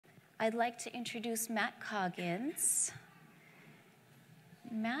I'd like to introduce Matt Coggins.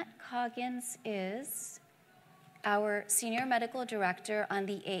 Matt Coggins is our Senior Medical Director on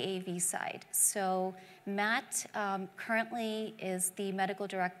the AAV side. So Matt currently is the Medical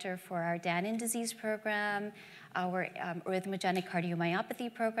Director for our Danon disease program, our arrhythmogenic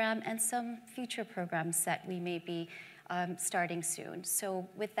cardiomyopathy program, and some future programs that we may be starting soon. So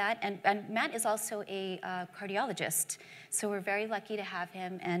with that, and Matt is also a cardiologist, so we're very lucky to have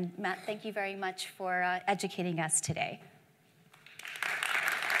him. And Matt, thank you very much for educating us today.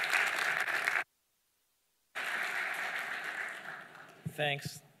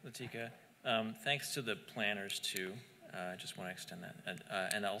 Thanks, Latika. Thanks to the planners, too. I just want to extend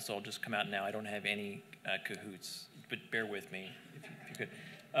that. And also, I'll just come out now. I don't have any cahoots, but bear with me if you could.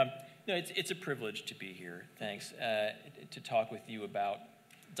 No, it's a privilege to be here. Thanks. To talk with you about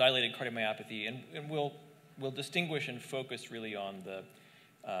dilated cardiomyopathy, and we'll distinguish and focus really on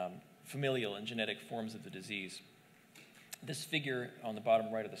the familial and genetic forms of the disease. This figure on the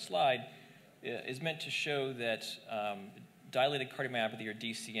bottom right of the slide is meant to show that dilated cardiomyopathy, or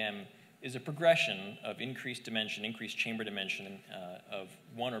DCM, is a progression of increased dimension, increased chamber dimension of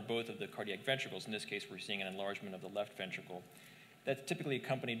one or both of the cardiac ventricles. In this case, we're seeing an enlargement of the left ventricle. That's typically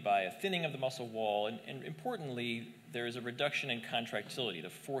accompanied by a thinning of the muscle wall, and importantly, there is a reduction in contractility, the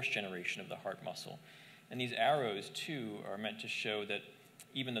force generation of the heart muscle. And these arrows, too, are meant to show that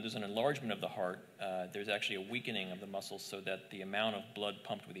even though there's an enlargement of the heart, there's actually a weakening of the muscles so that the amount of blood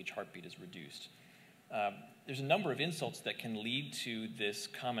pumped with each heartbeat is reduced. There's a number of insults that can lead to this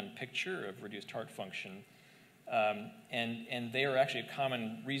common picture of reduced heart function, and they are actually a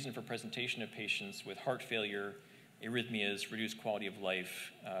common reason for presentation of patients with heart failure, arrhythmias, reduced quality of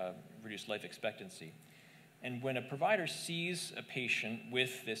life, reduced life expectancy. And when a provider sees a patient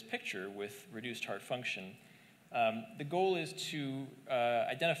with this picture, with reduced heart function, the goal is to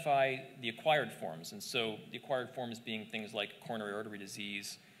identify the acquired forms. And so the acquired forms being things like coronary artery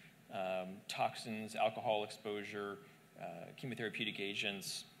disease, toxins, alcohol exposure, chemotherapeutic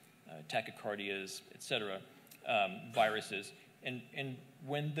agents, tachycardias, et cetera, viruses. And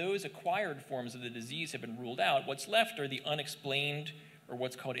when those acquired forms of the disease have been ruled out, what's left are the unexplained, or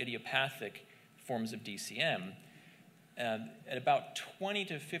what's called idiopathic, forms of DCM. At about 20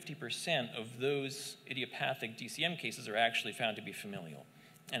 to 50% of those idiopathic DCM cases are actually found to be familial,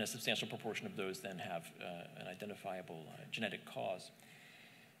 and a substantial proportion of those then have an identifiable genetic cause.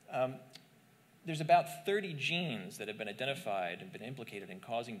 There's about 30 genes that have been identified and been implicated in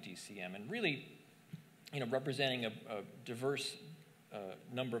causing DCM, and really, representing a diverse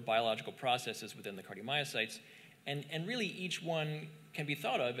number of biological processes within the cardiomyocytes, and really each one can be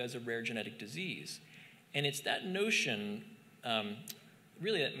thought of as a rare genetic disease. And it's that notion,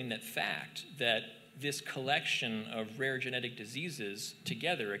 that fact, that this collection of rare genetic diseases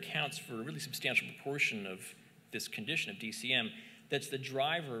together accounts for a really substantial proportion of this condition of DCM, that's the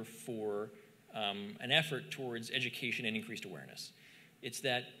driver for an effort towards education and increased awareness. It's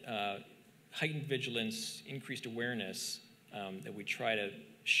that heightened vigilance, increased awareness that we try to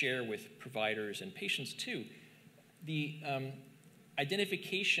share with providers and patients too. The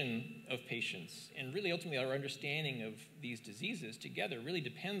identification of patients and really ultimately our understanding of these diseases together really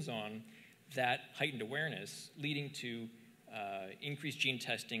depends on that heightened awareness, leading to increased gene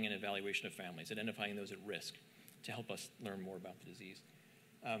testing and evaluation of families, identifying those at risk to help us learn more about the disease.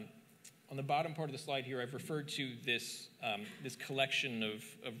 On the bottom part of the slide here, I've referred to this, this collection of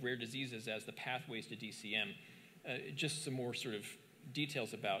rare diseases as the pathways to DCM. Just some more sort of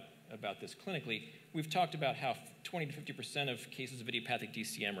details about this clinically. We've talked about how 20 to 50% of cases of idiopathic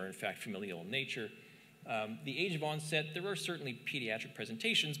DCM are in fact familial in nature. The age of onset, there are certainly pediatric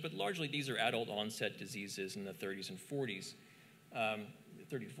presentations, but largely these are adult onset diseases in the 30s and 40s,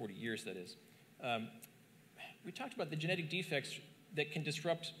 30 to 40 years, that is. We talked about the genetic defects that can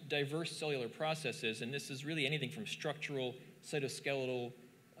disrupt diverse cellular processes, and this is really anything from structural, cytoskeletal,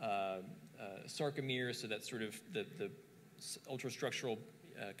 sarcomeres, so that's sort of the ultrastructural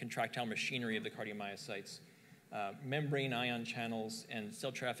contractile machinery of the cardiomyocytes, membrane ion channels, and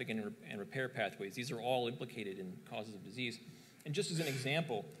cell trafficking and repair pathways. These are all implicated in causes of disease. And just as an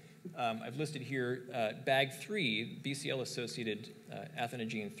example, I've listed here BAG3, BCL-associated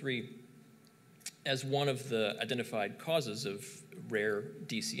athenogene 3, as one of the identified causes of rare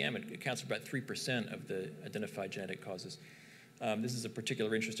DCM. It accounts for about 3% of the identified genetic causes. This is a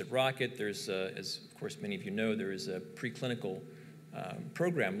particular interest at Rocket. There's, as of course many of you know, there is a preclinical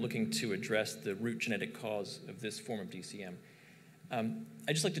program looking to address the root genetic cause of this form of DCM.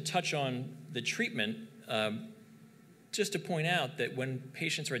 I'd just like to touch on the treatment, just to point out that when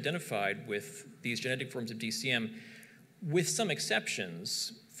patients are identified with these genetic forms of DCM, with some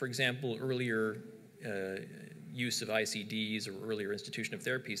exceptions, for example, earlier use of ICDs or earlier institution of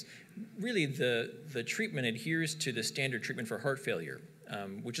therapies, really the treatment adheres to the standard treatment for heart failure,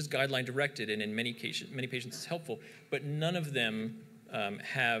 which is guideline directed, and in many patients is helpful, but none of them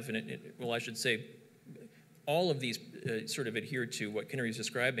have, well, I should say, all of these sort of adhere to what Kinnari is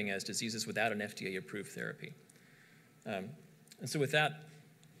describing as diseases without an FDA-approved therapy. And so with that,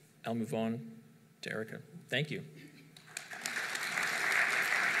 I'll move on to Erika. Thank you.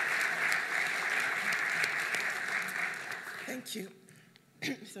 Thank you.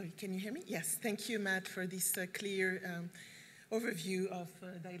 Sorry, can you hear me? Yes, thank you, Matt, for this clear overview of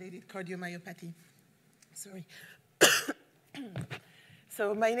dilated cardiomyopathy. Sorry.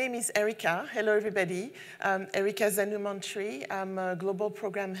 So my name is Erika. Hello, everybody. Erika Zannou-Mantri. I'm a Global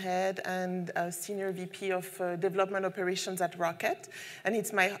Program Head and Senior VP of Development Operations at Rocket. And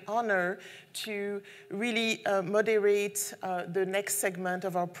it's my honor to really moderate the next segment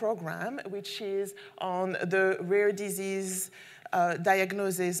of our program, which is on the rare disease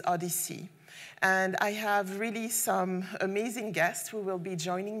diagnosis Odyssey. And I have really some amazing guests who will be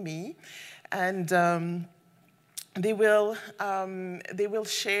joining me. And they will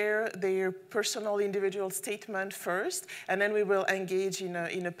share their personal individual statement first, and then we will engage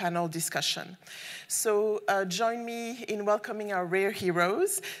in a panel discussion. So join me in welcoming our rare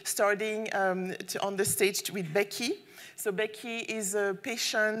heroes, starting on the stage with Becky. So Becky is a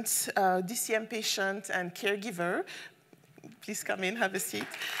patient, DCM patient and caregiver. Please come in, have a seat.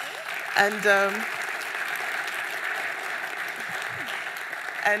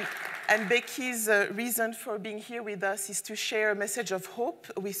 And Becky's reason for being here with us is to share a message of hope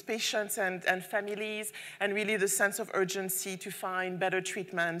with patients and families, and really the sense of urgency to find better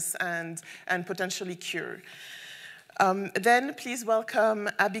treatments and potentially cure. Then please welcome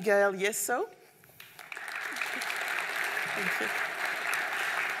Abigail Yesso. Thank you.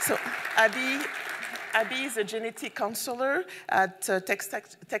 So Abby is a genetic counselor at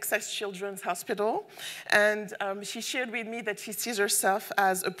Texas Children's Hospital, and she shared with me that she sees herself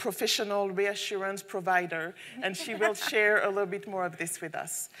as a professional reassurance provider, and she will share a little bit more of this with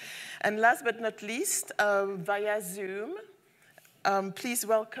us. And last but not least, via Zoom, please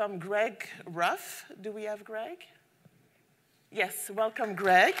welcome Greg Ruff. Do we have Greg? Yes, welcome,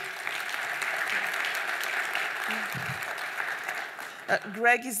 Greg.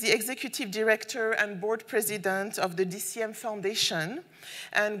 Greg is the Executive Director and Board President of the DCM Foundation,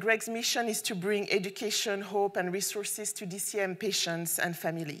 and Greg's mission is to bring education, hope, and resources to DCM patients and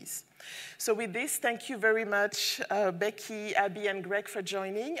families. So with this, thank you very much, Becky, Abby, and Greg for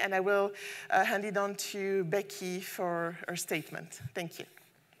joining, and I will hand it on to Becky for her statement. Thank you.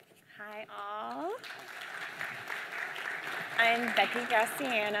 Hi, all. I'm Becky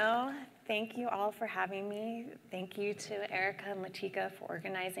Graciano. Thank you all for having me. Thank you to Erika and Latika for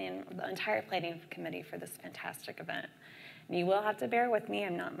organizing the entire planning committee for this fantastic event. And you will have to bear with me.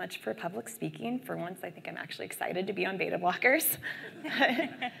 I'm not much for public speaking. For once, I think I'm actually excited to be on beta blockers.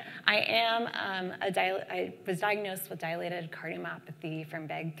 I was diagnosed with dilated cardiomyopathy from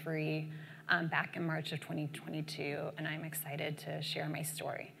BEG3 back in March of 2022, and I'm excited to share my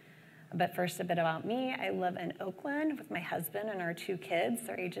story. But first, a bit about me. I live in Oakland with my husband and our 2 kids.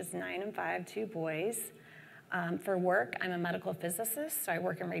 They're ages 9 and 5, 2 boys. For work, I'm a medical physicist, so I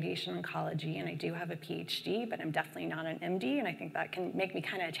work in radiation oncology, and I do have a PhD, but I'm definitely not an MD, and I think that can make me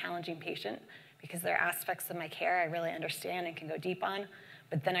kind of a challenging patient because there are aspects of my care I really understand and can go deep on,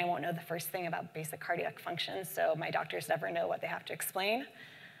 but then I won't know the first thing about basic cardiac function, so my doctors never know what they have to explain.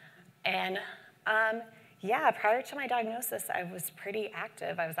 And yeah, prior to my diagnosis, I was pretty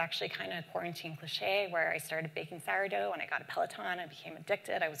active. I was actually kind of quarantine cliche where I started baking sourdough and I got a Peloton. I became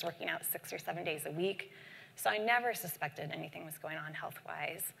addicted. I was working out 6 or 7 days a week. So I never suspected anything was going on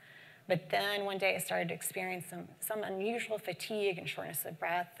health-wise. But then one day I started to experience some unusual fatigue and shortness of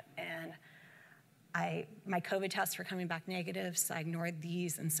breath, and my COVID tests were coming back negative, so I ignored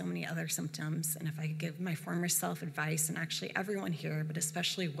these and so many other symptoms. And if I could give my former self advice, and actually everyone here, but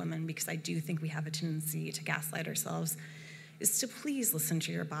especially women, because I do think we have a tendency to gaslight ourselves, is to please listen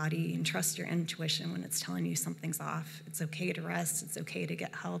to your body and trust your intuition when it's telling you something's off. It's okay to rest, it's okay to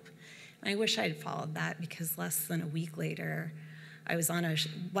get help. And I wish I had followed that, because less than a week later, I was on a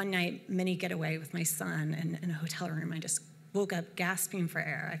one-night mini getaway with my son, and in a hotel room, I just woke up gasping for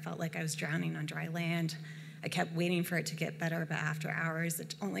air. I felt like I was drowning on dry land. I kept waiting for it to get better, but after hours,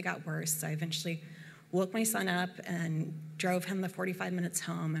 it only got worse. So I eventually woke my son up and drove him the 45 minutes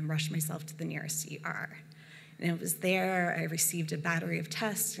home and rushed myself to the nearest ER. And it was there, I received a battery of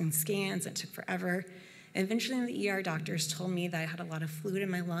tests and scans. It took forever. And eventually the ER doctors told me that I had a lot of fluid in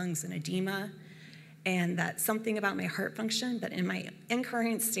my lungs and edema, and that something about my heart function, but in my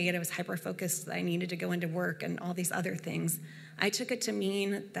incurrent state, I was hyper-focused that I needed to go into work and all these other things. I took it to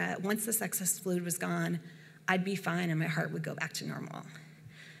mean that once this excess fluid was gone, I'd be fine and my heart would go back to normal.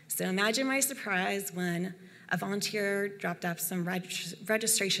 So imagine my surprise when a volunteer dropped off some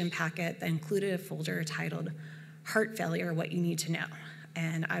registration packet that included a folder titled Heart Failure, What You Need to Know.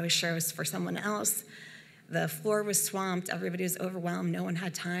 And I was sure it was for someone else. The floor was swamped, everybody was overwhelmed, no one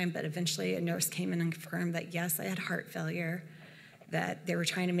had time, but eventually a nurse came in and confirmed that yes, I had heart failure, that they were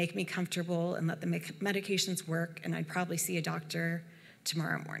trying to make me comfortable and let the medications work, and I'd probably see a doctor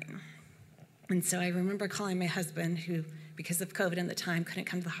tomorrow morning. And so I remember calling my husband, who, because of COVID at the time, couldn't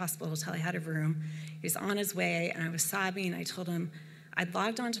come to the hospital until I had a room. He was on his way, and I was sobbing. I told him I'd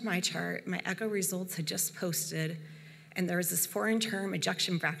logged onto my chart, my echo results had just posted, and there was this foreign term,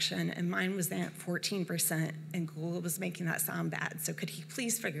 ejection fraction, and mine was at 14%, and Google was making that sound bad, so could he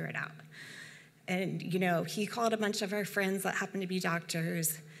please figure it out? And, you know, he called a bunch of our friends that happened to be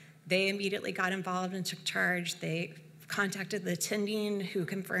doctors. They immediately got involved and took charge. They contacted the attending, who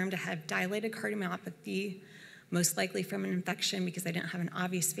confirmed I had dilated cardiomyopathy, most likely from an infection because I didn't have an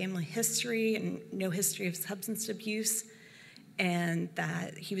obvious family history and no history of substance abuse, and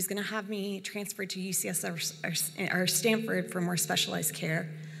that he was gonna have me transferred to UCSF or Stanford for more specialized care,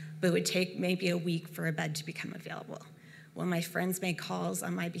 but it would take maybe a week for a bed to become available. Well, my friends made calls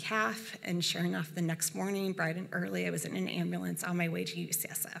on my behalf, and sure enough, the next morning, bright and early, I was in an ambulance on my way to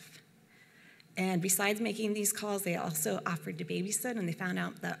UCSF. And besides making these calls, they also offered to babysit, and they found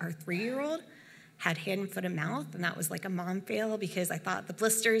out that our 3-year-old had hand, foot, and mouth, and that was like a mom fail because I thought the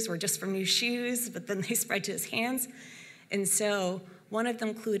blisters were just from new shoes, but then they spread to his hands. And so one of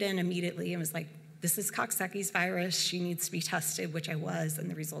them clued in immediately and was like, this is Coxsackie's virus, she needs to be tested, which I was, and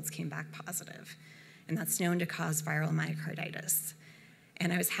the results came back positive. And that's known to cause viral myocarditis.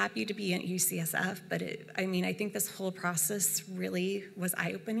 And I was happy to be at UCSF, but I think this whole process really was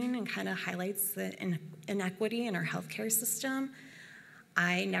eye-opening and kind of highlights the inequity in our healthcare system.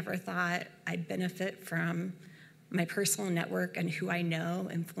 I never thought I'd benefit from my personal network and who I know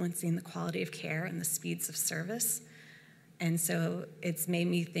influencing the quality of care and the speeds of service. And so it's made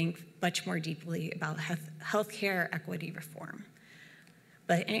me think much more deeply about healthcare equity reform.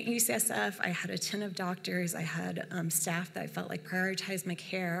 But at UCSF, I had a ton of doctors. I had staff that I felt like prioritized my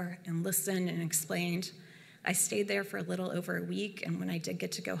care and listened and explained. I stayed there for a little over a week, and when I did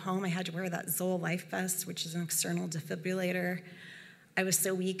get to go home, I had to wear that Zoll Life Vest, which is an external defibrillator. I was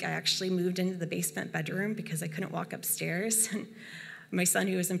so weak, I actually moved into the basement bedroom because I couldn't walk upstairs. And my son,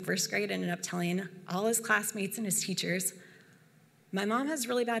 who was in first grade, ended up telling all his classmates and his teachers, my mom has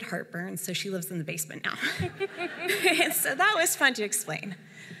really bad heartburn, so she lives in the basement now. And so that was fun to explain.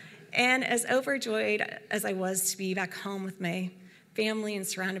 And as overjoyed as I was to be back home with my family and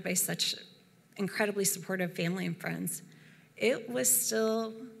surrounded by such incredibly supportive family and friends, it was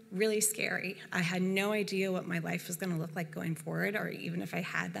still really scary. I had no idea what my life was gonna look like going forward, or even if I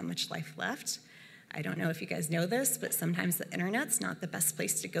had that much life left. I don't know if you guys know this, but sometimes the internet's not the best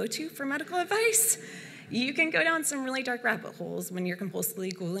place to go to for medical advice. You can go down some really dark rabbit holes when you're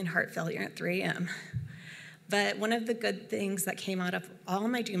compulsively Googling heart failure at 3 a.m. But one of the good things that came out of all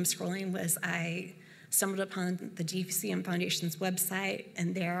my doom scrolling was I stumbled upon the DCM Foundation's website,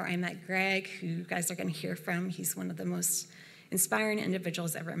 and there I met Greg, who you guys are gonna hear from. He's one of the most inspiring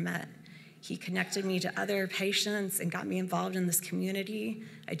individuals I've ever met. He connected me to other patients and got me involved in this community.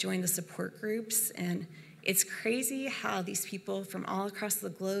 I joined the support groups, and it's crazy how these people from all across the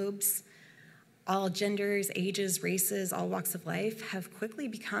globes, all genders, ages, races, all walks of life, have quickly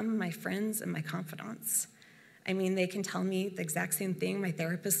become my friends and my confidants. I mean, they can tell me the exact same thing my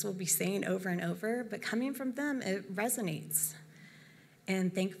therapist will be saying over and over, but coming from them, it resonates.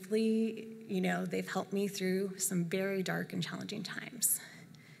 And thankfully, you know, they've helped me through some very dark and challenging times.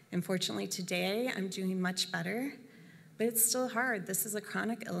 Unfortunately, today, I'm doing much better, but it's still hard. This is a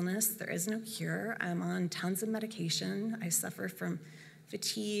chronic illness. There is no cure. I'm on tons of medication. I suffer from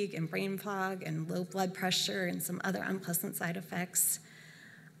fatigue and brain fog and low blood pressure and some other unpleasant side effects.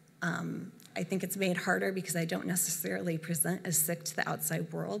 I think it's made harder because I don't necessarily present as sick to the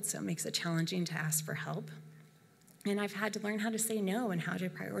outside world, so it makes it challenging to ask for help. And I've had to learn how to say no and how to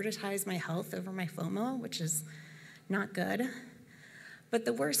prioritize my health over my FOMO, which is not good. But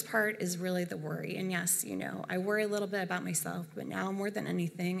the worst part is really the worry. And yes, you know, I worry a little bit about myself, but now more than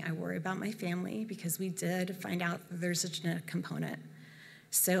anything, I worry about my family because we did find out that there's a genetic component.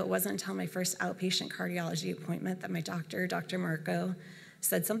 So it wasn't until my first outpatient cardiology appointment that my doctor, Dr. Marco,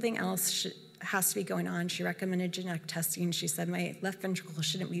 said something else has to be going on. She recommended genetic testing. She said my left ventricle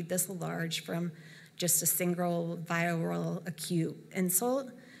shouldn't be this large from just a single viral acute insult.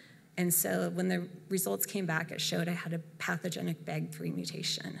 And so when the results came back, it showed I had a pathogenic BAG3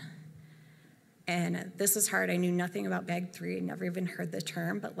 mutation. And this is hard. I knew nothing about BAG3. I never even heard the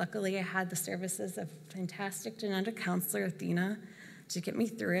term, but luckily I had the services of fantastic genetic counselor, Athena, to get me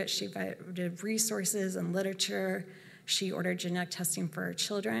through it. She provided resources and literature. She ordered genetic testing for our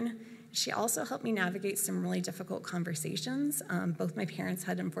children. She also helped me navigate some really difficult conversations. Both my parents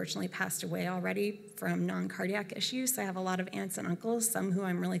had unfortunately passed away already from non-cardiac issues, so I have a lot of aunts and uncles, some who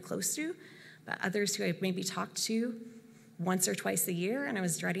I'm really close to, but others who I've maybe talked to once or twice a year, and I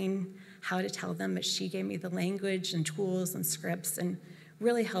was dreading how to tell them, but she gave me the language and tools and scripts and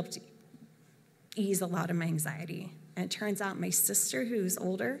really helped ease a lot of my anxiety. And it turns out my sister, who's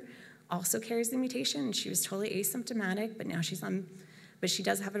older, also carries the mutation, and she was totally asymptomatic, but now she's on, but she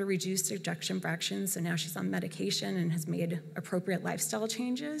does have a reduced ejection fraction, so now she's on medication and has made appropriate lifestyle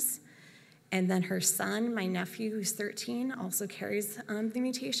changes. And then her son, my nephew, who's 13, also carries the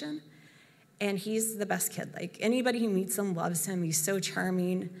mutation. And he's the best kid. Like, anybody who meets him loves him. He's so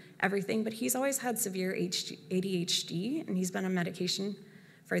charming, everything. But he's always had severe ADHD, and he's been on medication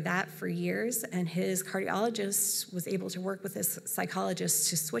for that for years. And his cardiologist was able to work with his psychologist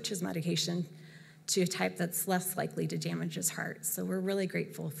to switch his medication to a type that's less likely to damage his heart. So we're really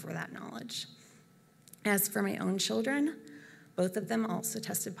grateful for that knowledge. As for my own children, both of them also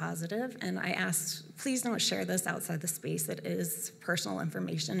tested positive, and I asked, please don't share this outside the space. It is personal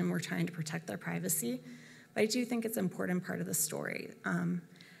information, and we're trying to protect their privacy. But I do think it's an important part of the story.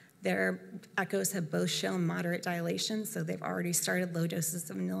 Their echoes have both shown moderate dilation, so they've already started low doses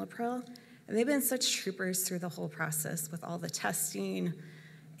of enalapril, and they've been such troopers through the whole process with all the testing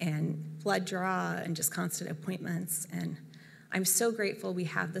and blood draw and just constant appointments. And I'm so grateful we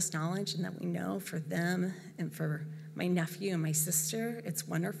have this knowledge and that we know for them and for my nephew and my sister. It's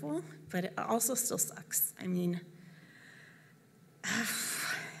wonderful, but it also still sucks. I mean,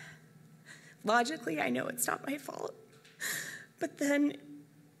 logically, I know it's not my fault, but then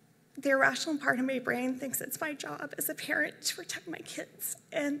the irrational part of my brain thinks it's my job as a parent to protect my kids,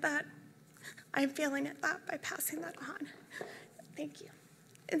 and that I'm failing at that by passing that on. Thank you.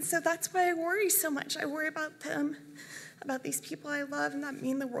 And so that's why I worry so much. I worry about them, about these people I love and that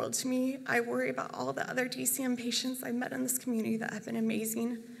mean the world to me. I worry about all the other DCM patients I've met in this community that have been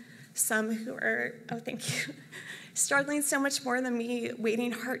amazing. Some who are, oh, thank you, struggling so much more than me,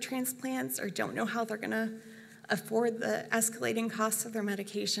 waiting heart transplants or don't know how they're gonna afford the escalating costs of their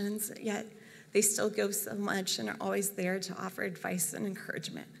medications, yet they still go so much and are always there to offer advice and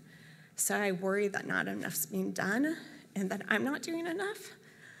encouragement. So I worry that not enough's being done and that I'm not doing enough.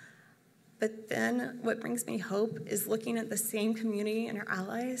 But then what brings me hope is looking at the same community and our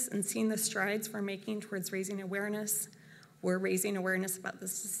allies and seeing the strides we're making towards raising awareness. We're raising awareness about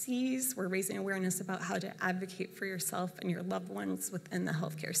this disease. We're raising awareness about how to advocate for yourself and your loved ones within the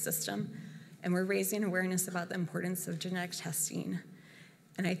healthcare system. And we're raising awareness about the importance of genetic testing.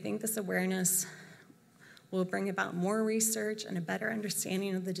 And I think this awareness will bring about more research and a better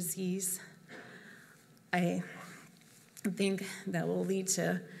understanding of the disease. I think that will lead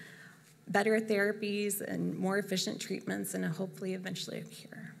to better therapies and more efficient treatments and hopefully eventually a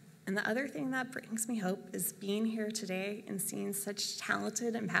cure. And the other thing that brings me hope is being here today and seeing such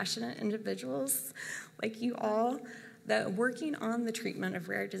talented and passionate individuals like you all that are working on the treatment of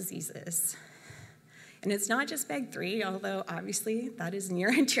rare diseases. And it's not just BAG3, although obviously that is near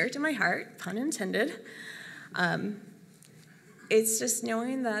and dear to my heart, pun intended. It's just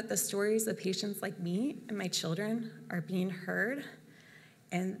knowing that the stories of patients like me and my children are being heard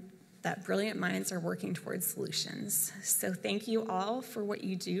and that brilliant minds are working towards solutions. So thank you all for what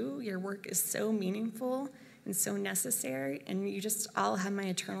you do. Your work is so meaningful and so necessary, and you just all have my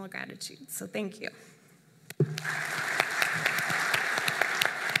eternal gratitude. So thank you.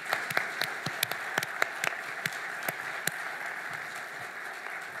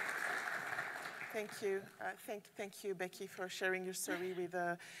 Thank you. Thank you, Becky, for sharing your story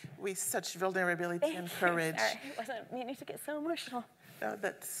with such vulnerability and courage. Sorry, I wasn't meaning to get so emotional.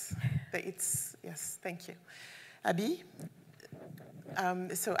 Yes, thank you. Abby?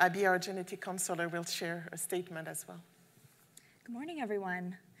 So Abby, our genetic counselor, will share a statement as well. Good morning,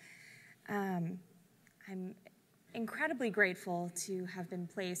 everyone. I'm incredibly grateful to have been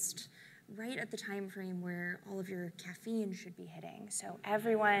placed right at the time frame where all of your caffeine should be hitting. So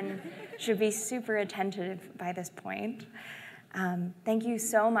everyone should be super attentive by this point. Thank you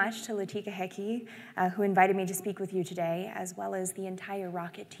so much to Latika Hickey, who invited me to speak with you today, as well as the entire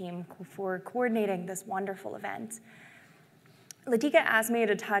Rocket team for coordinating this wonderful event. Latika asked me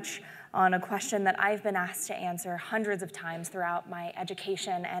to touch on a question that I've been asked to answer hundreds of times throughout my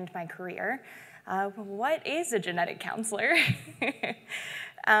education and my career, what is a genetic counselor?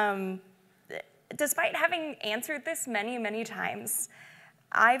 Despite having answered this many, many times,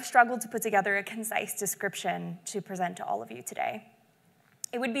 I've struggled to put together a concise description to present to all of you today.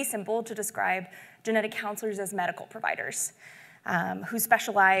 It would be simple to describe genetic counselors as medical providers who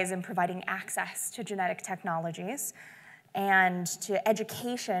specialize in providing access to genetic technologies and to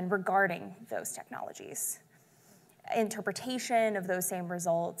education regarding those technologies, interpretation of those same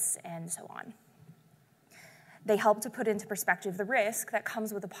results, and so on. They help to put into perspective the risk that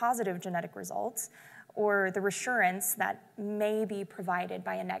comes with a positive genetic result or the reassurance that may be provided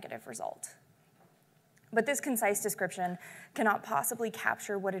by a negative result. But this concise description cannot possibly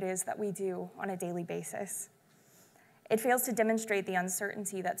capture what it is that we do on a daily basis. It fails to demonstrate the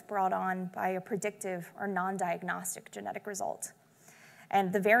uncertainty that's brought on by a predictive or non-diagnostic genetic result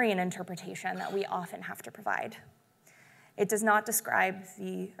and the variant interpretation that we often have to provide. It does not describe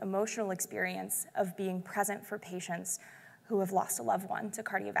the emotional experience of being present for patients who have lost a loved one to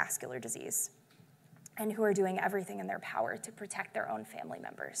cardiovascular disease and who are doing everything in their power to protect their own family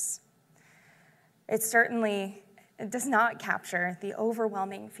members. It certainly does not capture the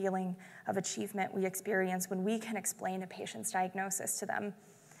overwhelming feeling of achievement we experience when we can explain a patient's diagnosis to them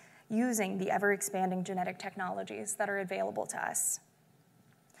using the ever-expanding genetic technologies that are available to us.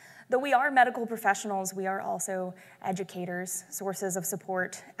 Though we are medical professionals, we are also educators, sources of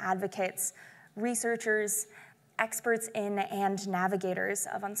support, advocates, researchers, experts in and navigators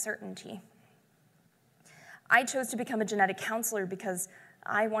of uncertainty. I chose to become a genetic counselor because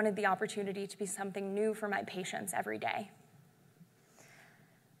I wanted the opportunity to be something new for my patients every day.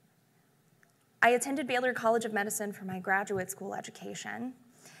 I attended Baylor College of Medicine for my graduate school education.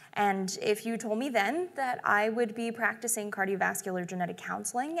 And if you told me then that I would be practicing cardiovascular genetic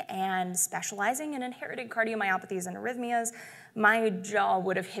counseling and specializing in inherited cardiomyopathies and arrhythmias, my jaw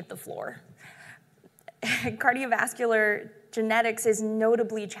would have hit the floor. Cardiovascular genetics is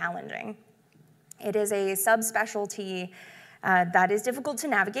notably challenging. It is a subspecialty that is difficult to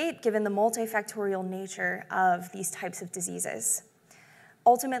navigate given the multifactorial nature of these types of diseases.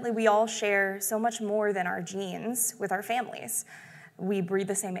 Ultimately, we all share so much more than our genes with our families. We breathe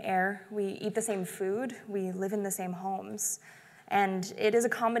the same air, we eat the same food, we live in the same homes. And it is a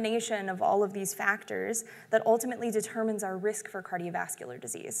combination of all of these factors that ultimately determines our risk for cardiovascular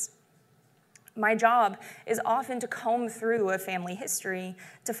disease. My job is often to comb through a family history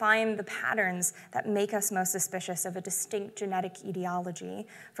to find the patterns that make us most suspicious of a distinct genetic etiology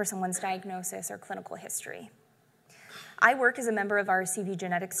for someone's diagnosis or clinical history. I work as a member of our CV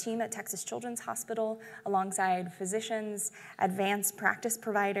genetics team at Texas Children's Hospital alongside physicians, advanced practice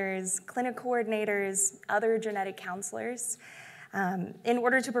providers, clinic coordinators, other genetic counselors, in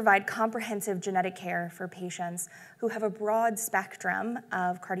order to provide comprehensive genetic care for patients who have a broad spectrum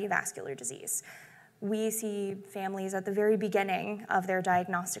of cardiovascular disease. We see families at the very beginning of their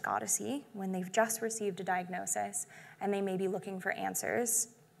diagnostic odyssey when they've just received a diagnosis and they may be looking for answers.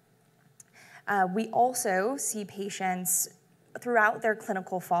 We also see patients throughout their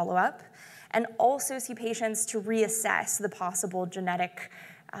clinical follow-up and also see patients to reassess the possible genetic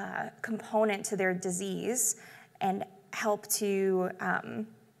component to their disease and help to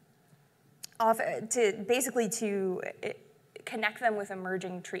connect them with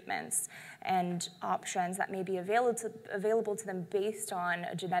emerging treatments and options that may be available to them based on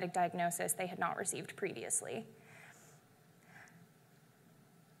a genetic diagnosis they had not received previously.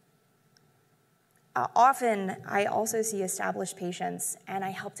 Often, I also see established patients, and I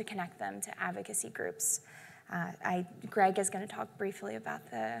help to connect them to advocacy groups. Greg is going to talk briefly about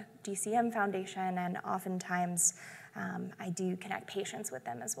the DCM Foundation, and oftentimes I do connect patients with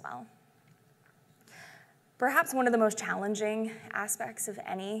them as well. Perhaps one of the most challenging aspects of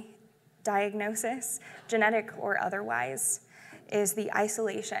any diagnosis, genetic or otherwise, is the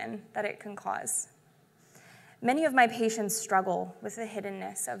isolation that it can cause. Many of my patients struggle with the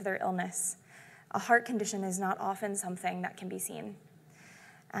hiddenness of their illness. A heart condition is not often something that can be seen.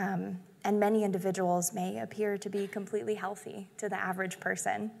 And many individuals may appear to be completely healthy to the average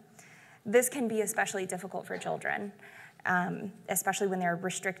person. This can be especially difficult for children, especially when they're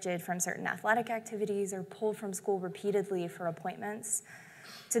restricted from certain athletic activities or pulled from school repeatedly for appointments.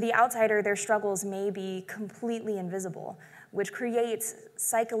 To the outsider, their struggles may be completely invisible, which creates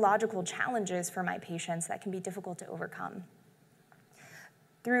psychological challenges for my patients that can be difficult to overcome.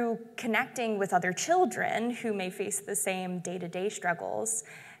 Through connecting with other children who may face the same day-to-day struggles,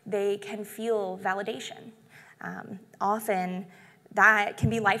 they can feel validation. Often, that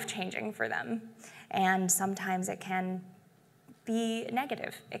can be life-changing for them, and sometimes it can be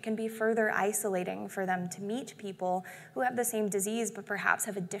negative. It can be further isolating for them to meet people who have the same disease but perhaps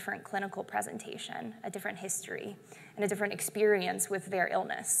have a different clinical presentation, a different history, and a different experience with their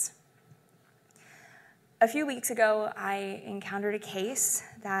illness. A few weeks ago, I encountered a case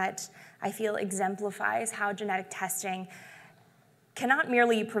that I feel exemplifies how genetic testing cannot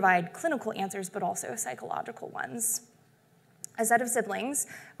merely provide clinical answers, but also psychological ones. A set of siblings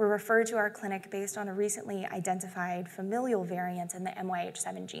were referred to our clinic based on a recently identified familial variant in the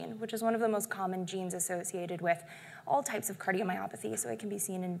MYH7 gene, which is one of the most common genes associated with all types of cardiomyopathy, so it can be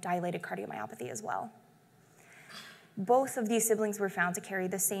seen in dilated cardiomyopathy as well. Both of these siblings were found to carry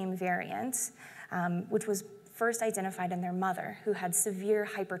the same variant, which was first identified in their mother, who had severe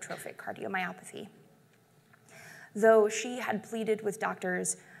hypertrophic cardiomyopathy. Though she had pleaded with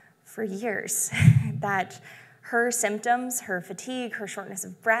doctors for years that her symptoms, her fatigue, her shortness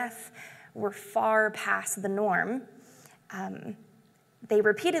of breath were far past the norm, they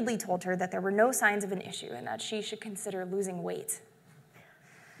repeatedly told her that there were no signs of an issue and that she should consider losing weight.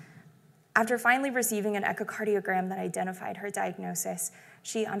 After finally receiving an echocardiogram that identified her diagnosis,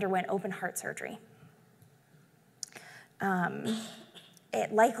 she underwent open heart surgery.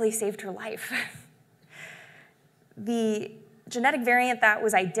 It likely saved her life. The genetic variant that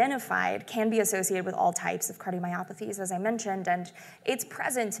was identified can be associated with all types of cardiomyopathies, as I mentioned, and its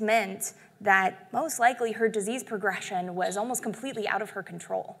presence meant that most likely her disease progression was almost completely out of her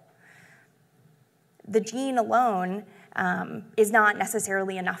control. The gene alone is not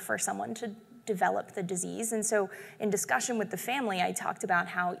necessarily enough for someone to develop the disease, and so in discussion with the family, I talked about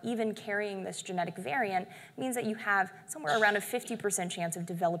how even carrying this genetic variant means that you have somewhere around a 50% chance of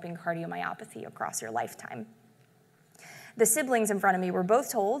developing cardiomyopathy across your lifetime. The siblings in front of me were both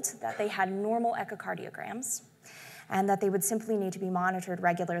told that they had normal echocardiograms and that they would simply need to be monitored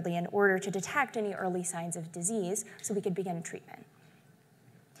regularly in order to detect any early signs of disease so we could begin treatment.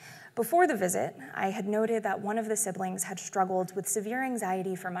 Before the visit, I had noted that one of the siblings had struggled with severe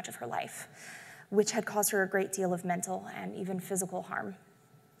anxiety for much of her life, which had caused her a great deal of mental and even physical harm.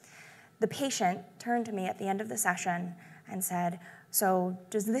 The patient turned to me at the end of the session and said, "So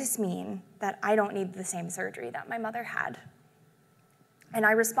does this mean that I don't need the same surgery that my mother had?" And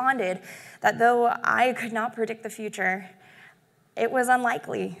I responded that though I could not predict the future, it was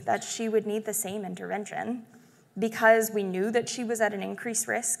unlikely that she would need the same intervention. Because we knew that she was at an increased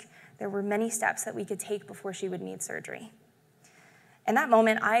risk, there were many steps that we could take before she would need surgery. In that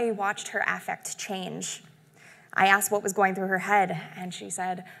moment, I watched her affect change. I asked what was going through her head, and she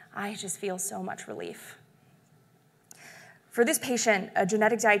said, "I just feel so much relief." For this patient, a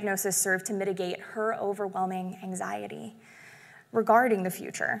genetic diagnosis served to mitigate her overwhelming anxiety regarding the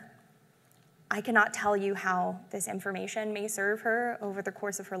future. I cannot tell you how this information may serve her over the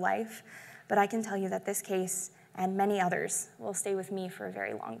course of her life, but I can tell you that this case and many others will stay with me for a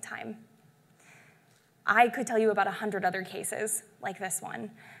very long time. I could tell you about 100 other cases like this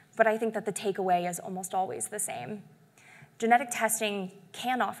one, but I think that the takeaway is almost always the same. Genetic testing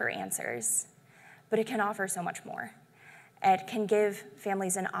can offer answers, but it can offer so much more. It can give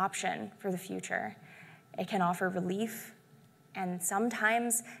families an option for the future. It can offer relief, and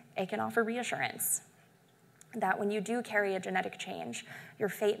sometimes it can offer reassurance that when you do carry a genetic change, your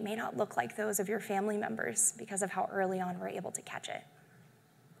fate may not look like those of your family members because of how early on we're able to catch it.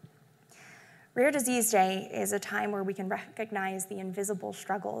 Rare Disease Day is a time where we can recognize the invisible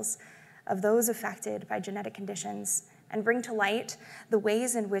struggles of those affected by genetic conditions and bring to light the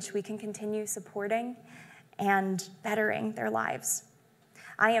ways in which we can continue supporting and bettering their lives.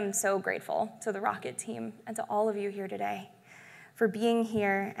 I am so grateful to the Rocket team and to all of you here today for being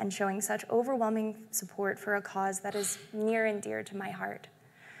here and showing such overwhelming support for a cause that is near and dear to my heart.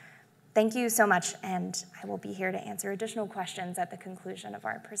 Thank you so much, and I will be here to answer additional questions at the conclusion of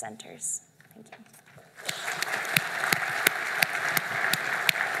our presenters. Thank you.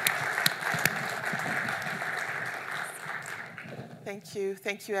 Thank you.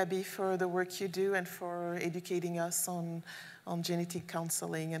 Thank you, Abby, for the work you do and for educating us on genetic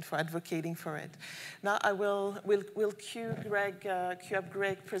counseling and for advocating for it. Now we'll cue up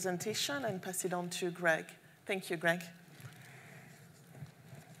Greg's presentation and pass it on to Greg. Thank you, Greg.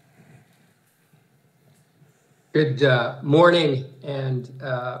 Good morning, and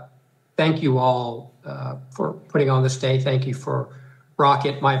thank you all for putting on this day. Thank you for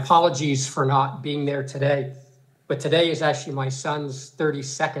Rocket. My apologies for not being there today, but today is actually my son's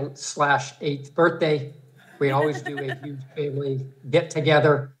 32nd/8th birthday. We always do a huge family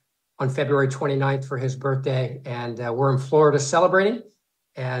get-together on February 29th for his birthday, and we're in Florida celebrating.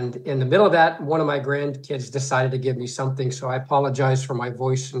 And in the middle of that, one of my grandkids decided to give me something, so I apologize for my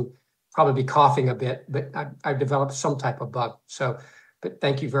voice and probably be coughing a bit, but I've developed some type of bug. So, but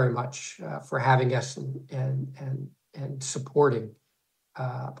thank you very much for having us and supporting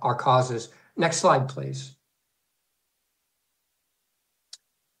our causes. Next slide, please.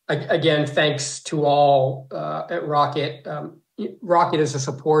 Again, thanks to all at Rocket. Rocket is a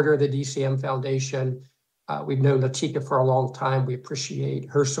supporter of the DCM Foundation. We've known Latika for a long time. We appreciate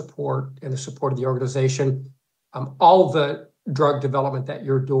her support and the support of the organization. All the drug development that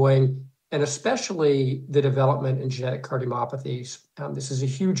you're doing, and especially the development in genetic cardiomyopathies. This is a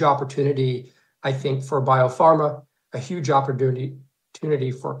huge opportunity, I think, for biopharma, a huge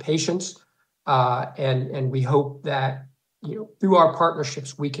opportunity for patients. And we hope that, you know, through our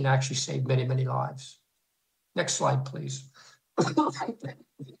partnerships, we can actually save many, many lives. Next slide, please.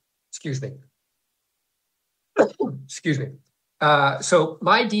 Excuse me. Excuse me. So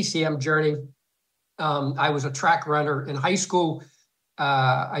my DCM journey, I was a track runner in high school.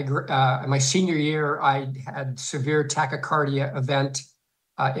 In my senior year, I had severe tachycardia event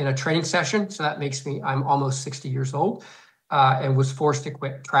in a training session. So that makes me, I'm almost 60 years old, and was forced to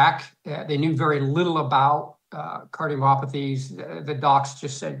quit track. They knew very little about cardiomyopathies. The docs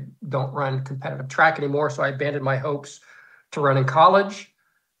just said, don't run competitive track anymore. So I abandoned my hopes to run in college.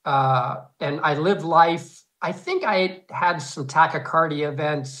 And I lived life. I think I had some tachycardia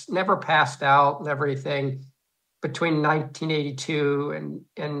events, never passed out, never anything, between 1982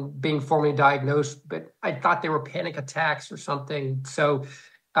 and being formally diagnosed, but I thought they were panic attacks or something. So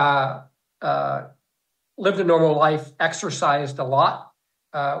lived a normal life, exercised a lot,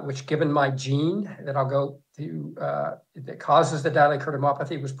 which given my gene that I'll go to, that causes the dilated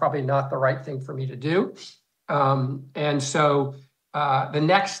cardiomyopathy, was probably not the right thing for me to do. And so the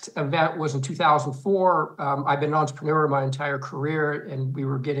next event was in 2004. I've been an entrepreneur my entire career, and we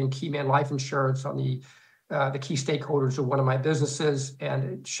were getting key man life insurance on the key stakeholders of one of my businesses, and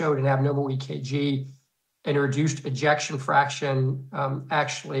it showed an abnormal EKG and a reduced ejection fraction.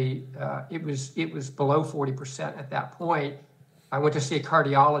 Actually, it was below 40% at that point. I went to see a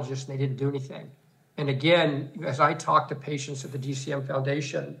cardiologist, and they didn't do anything. And again, as I talk to patients at the DCM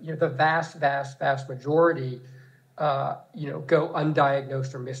Foundation, you know, the vast majority go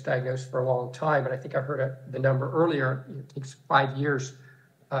undiagnosed or misdiagnosed for a long time. And I think I heard the number earlier, it takes 5 years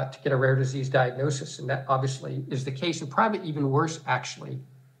to get a rare disease diagnosis. And that obviously is the case, and probably even worse, actually,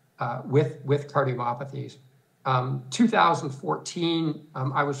 with cardiomyopathies. 2014,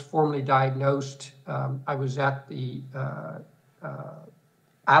 I was formally diagnosed. I was at the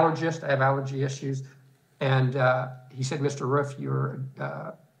allergist. I have allergy issues. And he said, Mr. Roof, your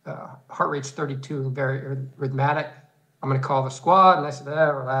heart rate's 32 and very rhythmic. I'm going to call the squad. And I said,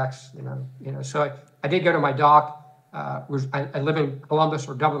 relax, you know. So I did go to my doc. I live in Columbus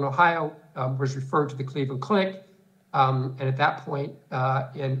or Dublin, Ohio, was referred to the Cleveland Clinic. And at that point,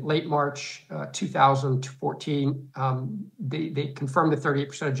 in late March 2014, they confirmed the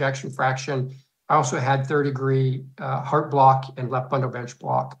 38% ejection fraction. I also had third-degree heart block and left bundle branch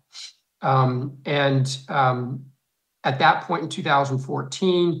block. At that point in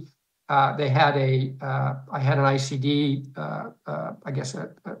 2014, I had an ICD, I guess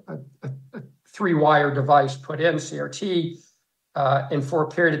a 3-wire device put in, CRT, and for a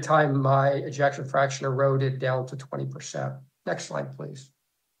period of time, my ejection fraction eroded down to 20%. Next slide, please.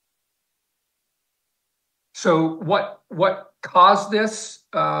 So what caused this?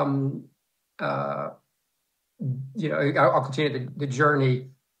 I'll continue the journey,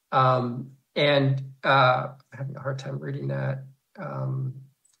 and I'm having a hard time reading that.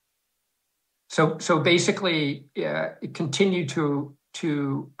 So basically, it continued to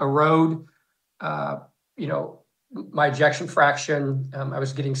erode. My ejection fraction. I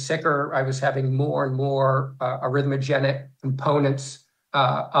was getting sicker. I was having more and more arrhythmogenic components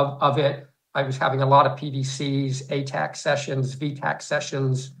of it. I was having a lot of PVCs, ATAC sessions, VTAC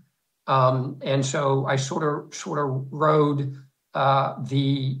sessions, and so I sort of rode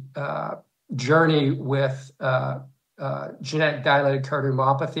the journey with genetic dilated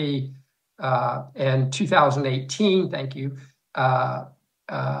cardiomyopathy. And 2018, thank you.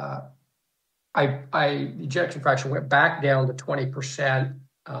 The ejection fraction went back down to 20%.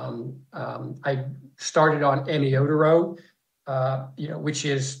 I started on amiodarone, which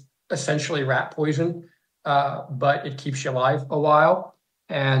is essentially rat poison, but it keeps you alive a while.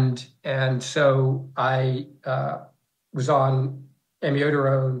 And so I was on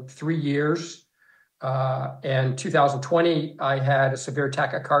amiodarone 3 years. And 2020, I had a severe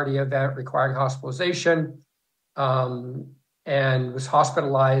tachycardia event requiring hospitalization. And was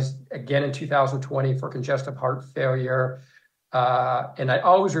hospitalized again in 2020 for congestive heart failure. And I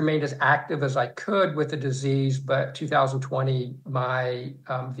always remained as active as I could with the disease, but 2020, my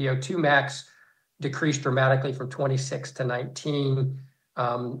VO2 max decreased dramatically from 26 to 19.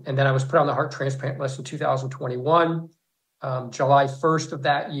 And then I was put on the heart transplant list in 2021. July 1st of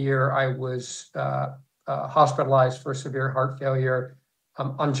that year, I was hospitalized for severe heart failure.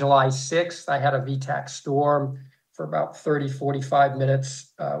 On July 6th, I had a VTAC storm for about 30, 45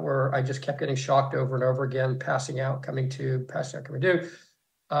 minutes where I just kept getting shocked over and over again, passing out, coming to, passing out, coming to.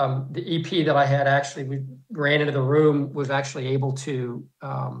 The EP that I had actually, we ran into the room, was actually able to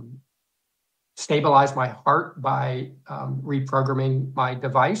stabilize my heart by reprogramming my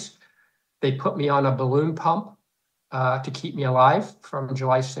device. They put me on a balloon pump to keep me alive from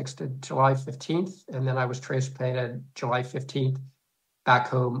July 6th to July 15th. And then I was transplanted July 15th back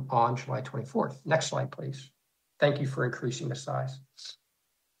home on July 24th. Next slide, please. Thank you for increasing the size.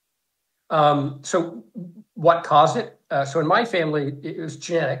 So what caused it? So in my family, it was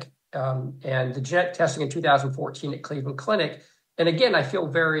genetic. And the genetic testing in 2014 at Cleveland Clinic. And again, I feel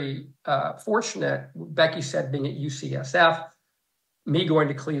very fortunate. Becky said being at UCSF, me going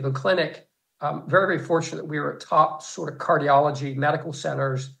to Cleveland Clinic, very, very fortunate that we were at top sort of cardiology medical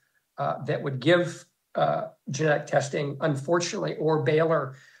centers that would give genetic testing, unfortunately, or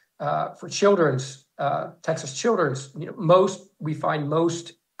Baylor for children's, Texas Children's. You know, we find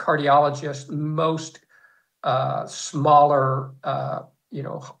most cardiologists, most smaller,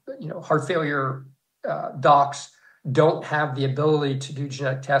 heart failure docs don't have the ability to do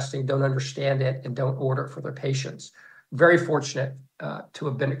genetic testing, don't understand it, and don't order it for their patients. Very fortunate to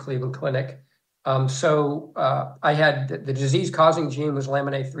have been at Cleveland Clinic. So I had the disease-causing gene was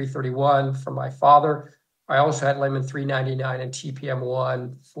lamin A331 from my father. I also had lamin 399 and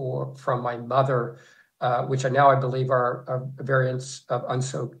TPM1 from my mother, which I believe are variants of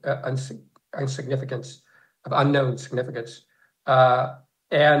unknown significance.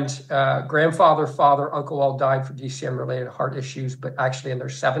 And grandfather, father, uncle all died for DCM-related heart issues, but actually in their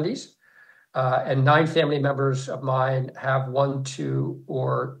 70s. And 9 family members of mine have 1, 2,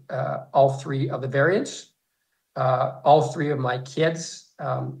 or all 3 of the variants. All 3 of my kids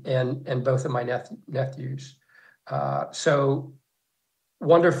and both of my nephews. So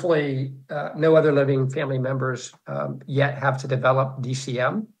wonderfully, no other living family members yet have to develop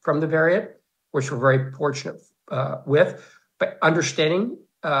DCM from the variant, which we're very fortunate with. But understanding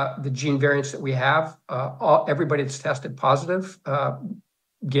the gene variants that we have, everybody that's tested positive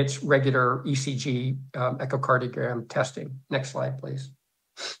gets regular ECG echocardiogram testing. Next slide, please.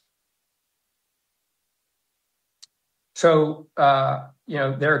 So,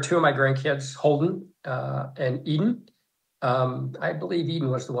 there are 2 of my grandkids, Holden and Eden. I believe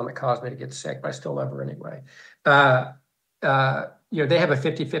Eden was the one that caused me to get sick, but I still love her anyway. They have a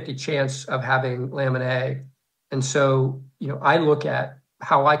 50-50 chance of having lamin A. And so, I look at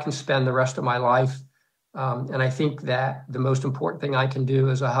how I can spend the rest of my life. And I think that the most important thing I can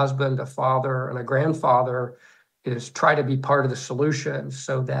do as a husband, a father, and a grandfather is try to be part of the solution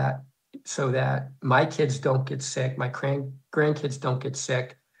so that my kids don't get sick, my grandkids don't get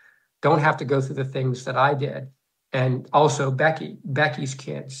sick, don't have to go through the things that I did. And also Becky's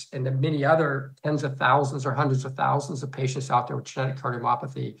kids, and the many other tens of thousands or hundreds of thousands of patients out there with genetic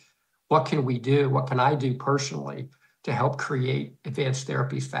cardiomyopathy. What can we do? What can I do personally to help create advanced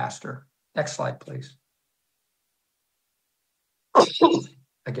therapies faster? Next slide, please.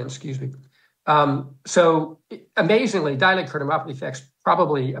 Again, excuse me. So amazingly, dilated cardiomyopathy affects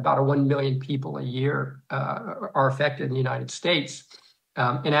probably about 1 million people a year are affected in the United States.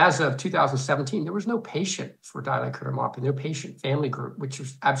 And as of 2017, there was no patient for dilated cardiomyopathy, no patient family group, which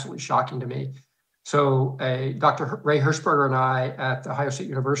was absolutely shocking to me. So Dr. Ray Hirschberger and I at The Ohio State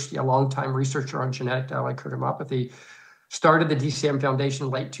University, a longtime researcher on genetic dilated cardiomyopathy, started the DCM Foundation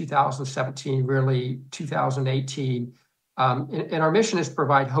in late 2017, really 2018. And our mission is to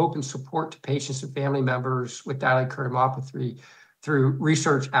provide hope and support to patients and family members with dilated cardiomyopathy through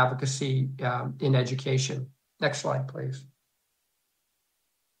research, advocacy, in education. Next slide, please.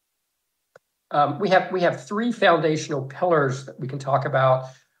 We have 3 foundational pillars that we can talk about.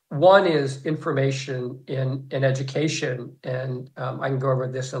 One is information in education, and I can go over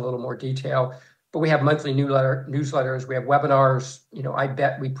this in a little more detail. But we have monthly newsletters. We have webinars. I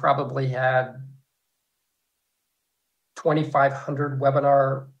bet we probably had 2,500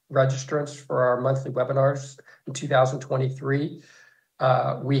 webinar registrants for our monthly webinars in 2023.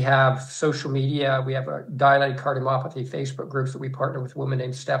 We have social media. We have a dilated cardiomyopathy Facebook groups that we partner with a woman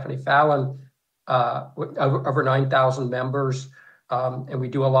named Stephanie Fallon, over 9,000 members. And we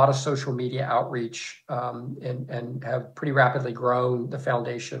do a lot of social media outreach and have pretty rapidly grown the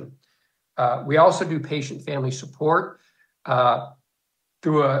foundation. We also do patient family support.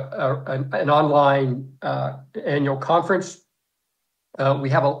 through an online annual conference. We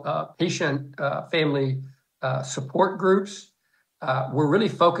have a patient family support groups. We're really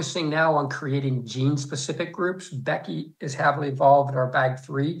focusing now on creating gene-specific groups. Becky is heavily involved in our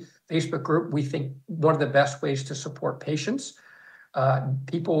BAG3 Facebook group. We think one of the best ways to support patients.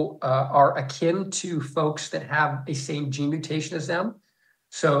 People are akin to folks that have a same gene mutation as them.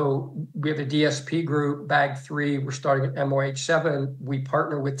 So we have a DSP group, BAG3. We're starting at MOH7. We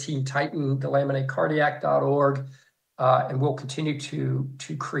partner with Team Titan, delaminatecardiac.org, and we'll continue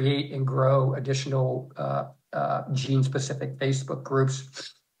to create and grow additional gene-specific Facebook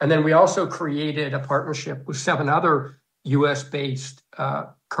groups. And then we also created a partnership with 7 other US-based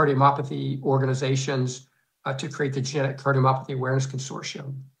cardiomyopathy organizations to create the Genetic Cardiomyopathy Awareness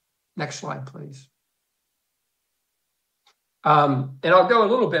Consortium. Next slide, please. And I'll go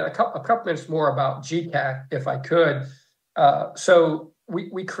a couple minutes more about GCAC, if I could. So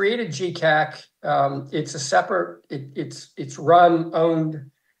we created GCAC. It's a separate, it's run,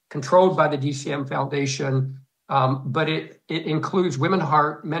 owned, controlled by the DCM Foundation, but it includes Women's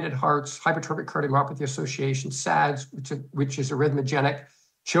Heart, Men at Hearts, Hypertrophic Cardiomyopathy Association, SADS, which is arrhythmogenic,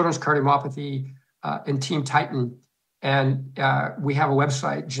 Children's Cardiomyopathy, and Team Titan. And we have a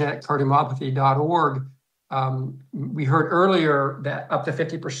website, geneticcardiomyopathy.org. We heard earlier that up to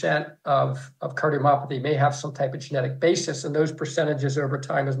 50% of cardiomyopathy may have some type of genetic basis, and those percentages over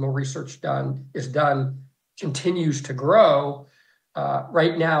time, as more research is done, continues to grow.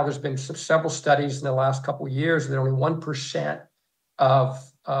 Right now, there's been several studies in the last couple of years that only 1%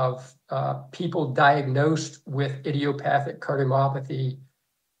 of people diagnosed with idiopathic cardiomyopathy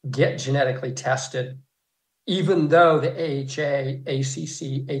get genetically tested, even though the AHA,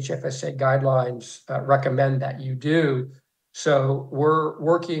 ACC, HFSA guidelines recommend that you do. So we're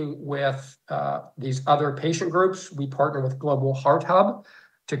working with these other patient groups. We partner with Global Heart Hub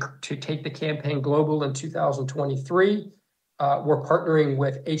to take the campaign global in 2023. We're partnering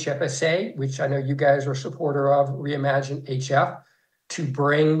with HFSA, which I know you guys are a supporter of, Reimagine HF, to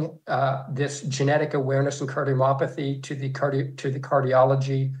bring this genetic awareness in cardiomyopathy to the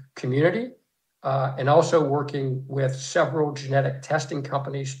cardiology community. And also working with several genetic testing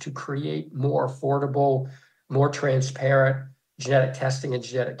companies to create more affordable, more transparent genetic testing and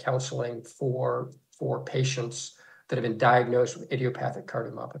genetic counseling for patients that have been diagnosed with idiopathic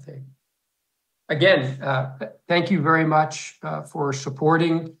cardiomyopathy. Again, thank you very much for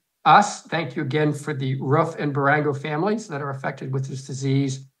supporting us. Thank you again for the Ruff and Barango families that are affected with this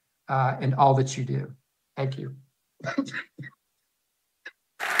disease and all that you do. Thank you.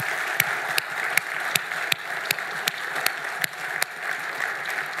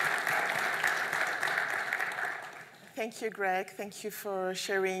 Thank you, Greg. Thank you for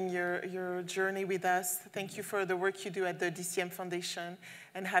sharing your journey with us. Thank you for the work you do at the DCM Foundation,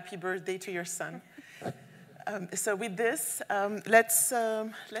 and happy birthday to your son. So with this, let's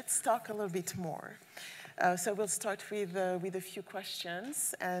talk a little bit more. So we'll start with a few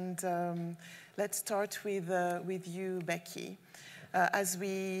questions, and let's start with you, Becky. As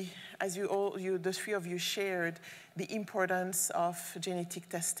the 3 of you shared the importance of genetic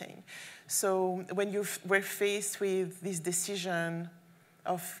testing. So when you were faced with this decision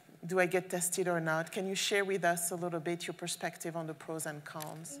of, do I get tested or not, can you share with us a little bit your perspective on the pros and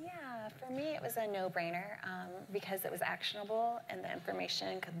cons? Yeah, for me it was a no-brainer because it was actionable and the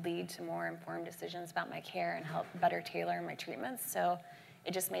information could lead to more informed decisions about my care and help better tailor my treatments. So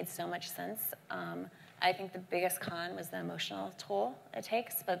it just made so much sense. I think the biggest con was the emotional toll it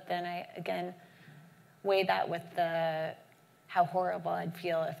takes, but then I, again, weighed that with how horrible I'd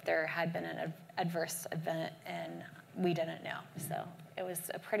feel if there had been an adverse event and we didn't know. So it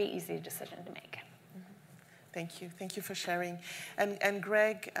was a pretty easy decision to make. Thank you. Thank you for sharing. And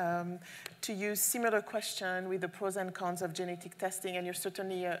Greg, to you, similar question with the pros and cons of genetic testing, and you're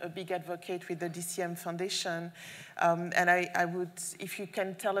certainly a big advocate with the DCM Foundation. And I would, if you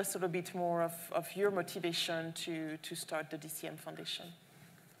can tell us a little bit more of your motivation to start the DCM Foundation.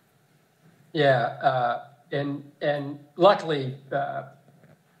 Yeah, and luckily,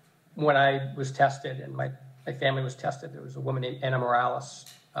 when I was tested and my family was tested, there was a woman named Anna Morales,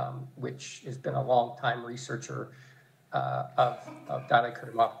 which has been a long-time researcher of dilated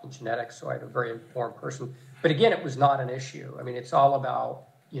cardiomyopathy and genetics, so I had a very informed person. But again, it was not an issue. I mean, it's all about,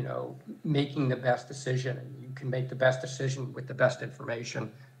 you know, making the best decision, and you can make the best decision with the best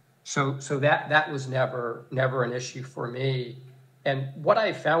information. So that was never an issue for me. And what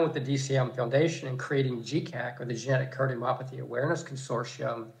I found with the DCM Foundation and creating GCAC, or the Genetic Cardiomyopathy Awareness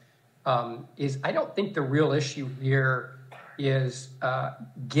Consortium, is I don't think the real issue here is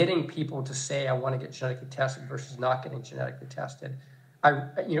getting people to say, I want to get genetically tested versus not getting genetically tested.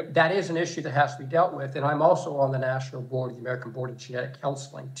 That is an issue that has to be dealt with. And I'm also on the national board of the American Board of Genetic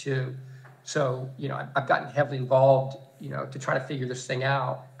Counseling too. So, I've gotten heavily involved, to try to figure this thing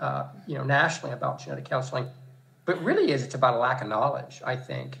out, nationally about genetic counseling. But really it's about a lack of knowledge, I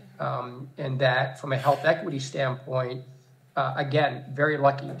think. And that from a health equity standpoint, again, very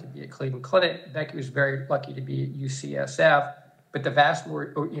lucky to be at Cleveland Clinic. Becky was very lucky to be at UCSF. But the vast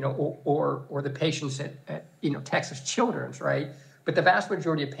majority, or the patients at Texas Children's, right? But the vast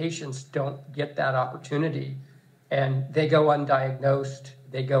majority of patients don't get that opportunity, and they go undiagnosed,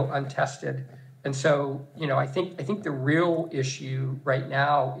 they go untested. And so, I think the real issue right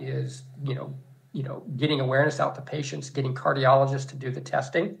now is, getting awareness out to patients, getting cardiologists to do the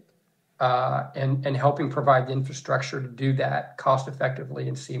testing, and helping provide the infrastructure to do that cost effectively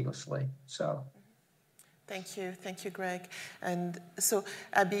and seamlessly. So. Thank you, Greg. And so,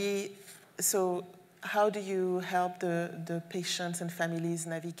 Abby, how do you help the patients and families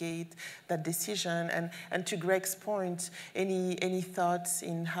navigate that decision? And to Greg's point, any thoughts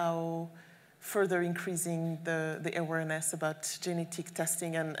in how further increasing the awareness about genetic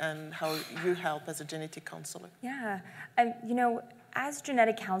testing and how you help as a genetic counselor? Yeah, as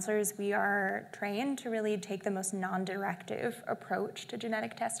genetic counselors, we are trained to really take the most non-directive approach to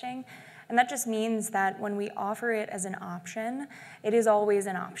genetic testing. And that just means that when we offer it as an option, it is always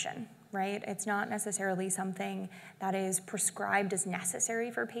an option, right? It's not necessarily something that is prescribed as necessary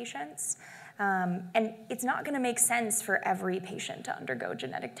for patients. And it's not going to make sense for every patient to undergo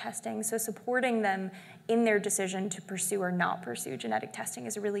genetic testing. So supporting them in their decision to pursue or not pursue genetic testing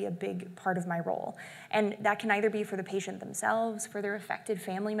is really a big part of my role. And that can either be for the patient themselves, for their affected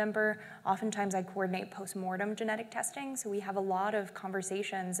family member. Oftentimes I coordinate post-mortem genetic testing. So we have a lot of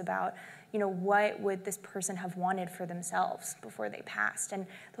conversations about, what would this person have wanted for themselves before they passed? And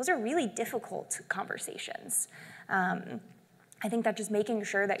those are really difficult conversations. I think that just making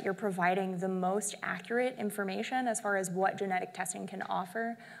sure that you're providing the most accurate information as far as what genetic testing can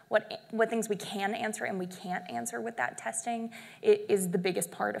offer, what things we can answer and we can't answer with that testing, is the biggest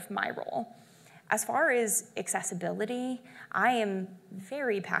part of my role. As far as accessibility, I am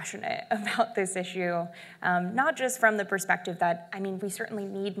very passionate about this issue, not just from the perspective that, we certainly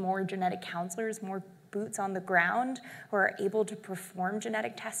need more genetic counselors, more boots on the ground who are able to perform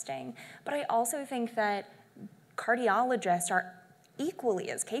genetic testing, but I also think that cardiologists are equally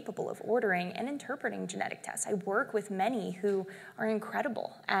as capable of ordering and interpreting genetic tests. I work with many who are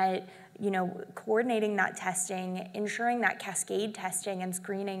incredible at, coordinating that testing, ensuring that cascade testing and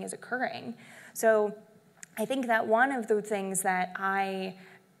screening is occurring. So I think that one of the things that I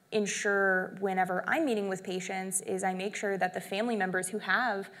ensure whenever I'm meeting with patients is I make sure that the family members who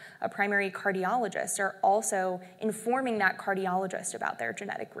have a primary cardiologist are also informing that cardiologist about their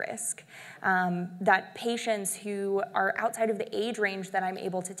genetic risk. That patients who are outside of the age range that I'm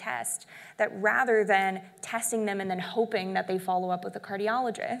able to test, that rather than testing them and then hoping that they follow up with a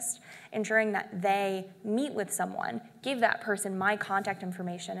cardiologist, ensuring that they meet with someone, give that person my contact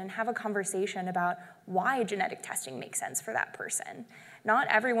information, and have a conversation about why genetic testing makes sense for that person. Not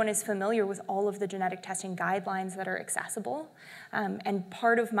everyone is familiar with all of the genetic testing guidelines that are accessible, and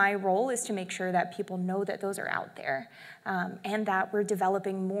part of my role is to make sure that people know that those are out there, and that we're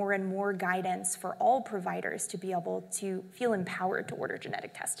developing more and more guidance for all providers to be able to feel empowered to order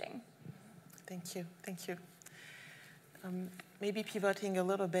genetic testing. Thank you. Maybe pivoting a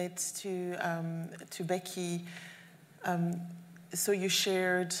little bit to Becky. So you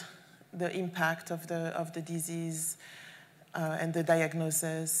shared the impact of the disease and the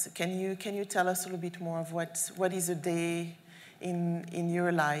diagnosis. Can you tell us a little bit more of what is a day in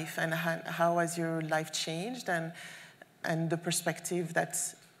your life, and how has your life changed, and the perspective that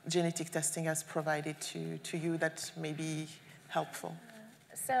genetic testing has provided to you that may be helpful?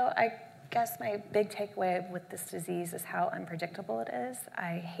 So I guess my big takeaway with this disease is how unpredictable it is.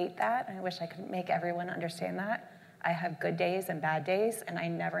 I hate that, and I wish I could make everyone understand that. I have good days and bad days, and I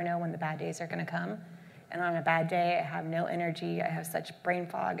never know when the bad days are going to come. And on a bad day, I have no energy. I have such brain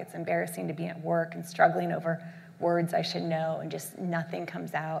fog. It's embarrassing to be at work and struggling over words I should know, and just nothing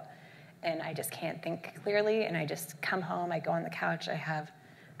comes out. And I just can't think clearly, and I just come home, I go on the couch, I have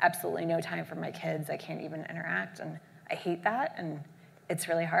absolutely no time for my kids. I can't even interact, and I hate that, and it's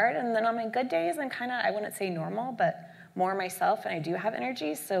really hard. And then on my good days, I'm kind of, I wouldn't say normal, but more myself, and I do have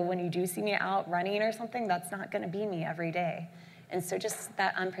energy. So when you do see me out running or something, that's not going to be me every day. And so just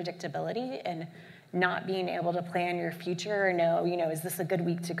that unpredictability and not being able to plan your future or know, is this a good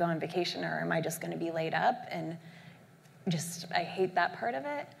week to go on vacation, or am I just going to be laid up? And just, I hate that part of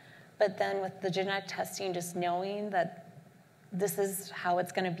it. But then with the genetic testing, just knowing that this is how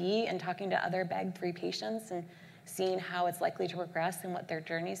it's going to be, and talking to other BEG3 patients and seeing how it's likely to progress and what their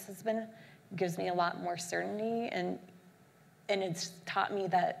journeys has been gives me a lot more certainty, and it's taught me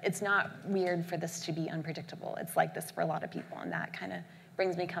that it's not weird for this to be unpredictable. It's like this for a lot of people, and that kind of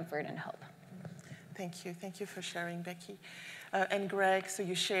brings me comfort and hope. Thank you. Thank you for sharing, Becky. And Greg, so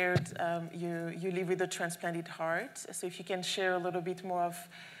you shared you live with a transplanted heart. So if you can share a little bit more of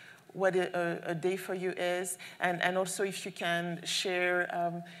what a day for you is, and also if you can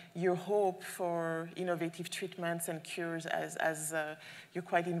share your hope for innovative treatments and cures as you're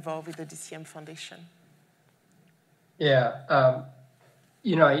quite involved with the DCM Foundation. Yeah,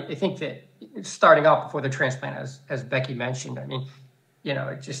 I think that starting off before the transplant, as Becky mentioned, I mean,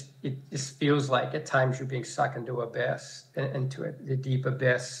 it just feels like at times you're being sucked into the deep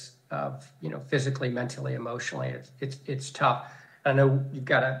abyss of, physically, mentally, emotionally. It's tough. I know you've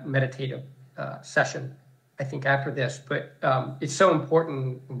got a meditative session, I think, after this, but it's so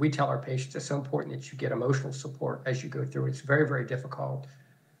important. We tell our patients it's so important that you get emotional support as you go through. It's very, very difficult.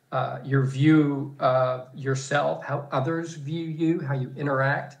 Your view of yourself, how others view you, how you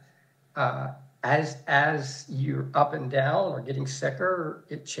interact, as you're up and down or getting sicker,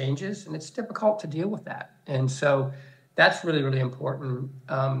 it changes, and it's difficult to deal with that. And so that's really, really important.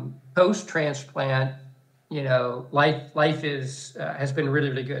 Post-transplant, life has been really,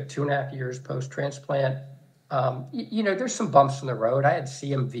 really good. 2.5 years post-transplant. There's some bumps in the road. I had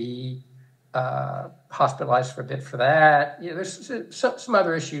CMV, hospitalized for a bit for that. There's some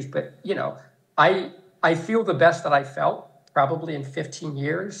other issues, but I feel the best that I felt probably in 15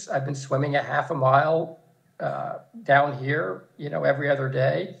 years. I've been swimming a half a mile down here, every other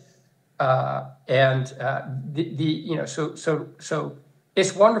day, so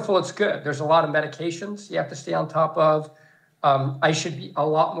it's wonderful. It's good. There's a lot of medications you have to stay on top of. I should be a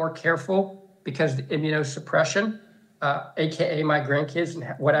lot more careful because the immunosuppression, AKA my grandkids and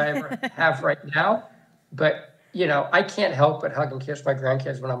what I ever have right now. But, I can't help but hug and kiss my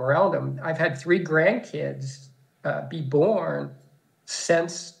grandkids when I'm around them. I've had 3 grandkids be born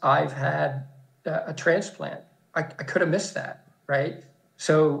since I've had a transplant. I could have missed that, right?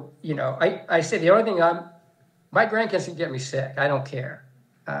 So, I say the only thing my grandkids can get me sick. I don't care.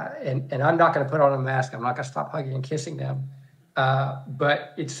 And I'm not going to put on a mask. I'm not going to stop hugging and kissing them.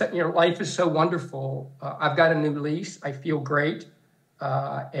 But it's, life is so wonderful. I've got a new lease. I feel great.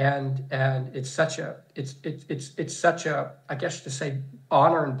 And it's such a, I guess to say,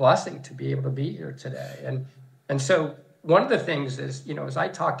 honor and blessing to be able to be here today. And so one of the things is, as I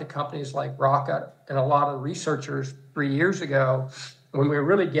talk to companies like Rocket and a lot of researchers 3 years ago, when we were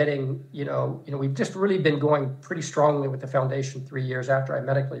really getting, we've just really been going pretty strongly with the foundation 3 years after I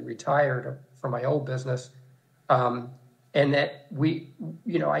medically retired from my old business. And that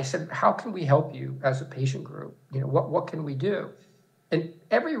I said, how can we help you as a patient group? What can we do? And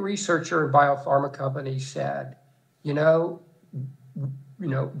every researcher and biopharma company said, there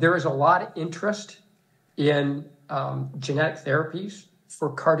is a lot of interest in genetic therapies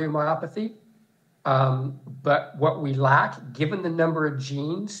for cardiomyopathy. But what we lack, given the number of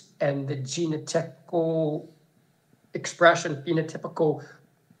genes and the genotypical expression, phenotypical,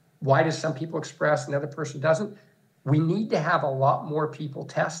 why do some people express and the other person doesn't? We need to have a lot more people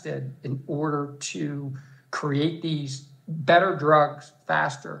tested in order to create these better drugs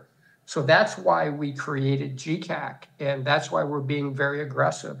faster. So that's why we created GCAC, and that's why we're being very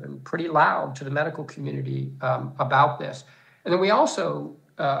aggressive and pretty loud to the medical community about this. And then we also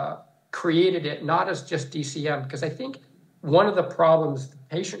created it not as just DCM, because I think one of the problems the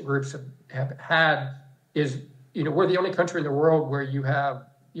patient groups have had is, we're the only country in the world where you have,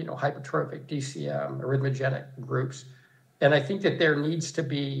 hypertrophic DCM, arrhythmogenic groups. And I think that there needs to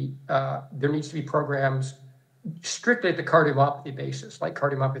be programs strictly at the cardiomyopathy basis, like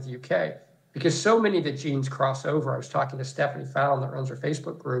Cardiomyopathy UK, because so many of the genes cross over. I was talking to Stephanie Fallon that runs her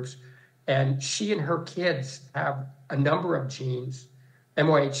Facebook groups, and she and her kids have a number of genes.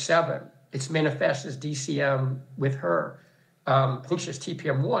 MYH7, it's manifest as DCM with her. I think she has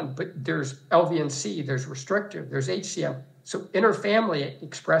TPM1, but there's LVNC, there's restrictive, there's HCM. So in her family, it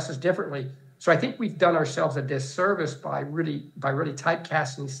expresses differently. So I think we've done ourselves a disservice by really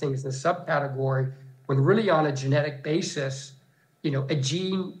typecasting these things in a subcategory, when really on a genetic basis, a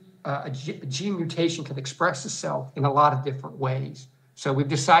gene mutation can express itself in a lot of different ways. So we've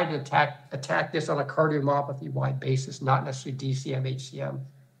decided to attack this on a cardiomyopathy-wide basis, not necessarily DCM, HCM,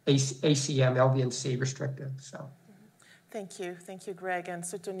 ACM, LVNC restrictive. So. Thank you, Greg. And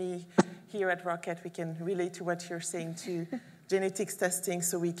certainly here at Rocket, we can relate to what you're saying to genetics testing,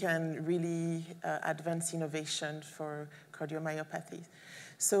 so we can really advance innovation for cardiomyopathy.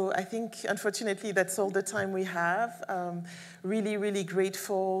 So I think, unfortunately, that's all the time we have. Really, really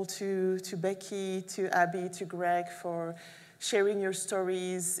grateful to Becky, to Abby, to Greg for sharing your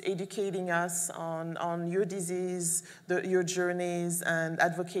stories, educating us on your disease, your journeys, and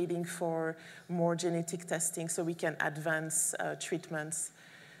advocating for more genetic testing so we can advance treatments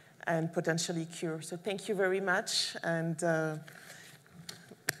and potentially cure. So thank you very much, and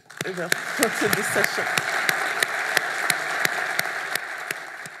we will conclude this session.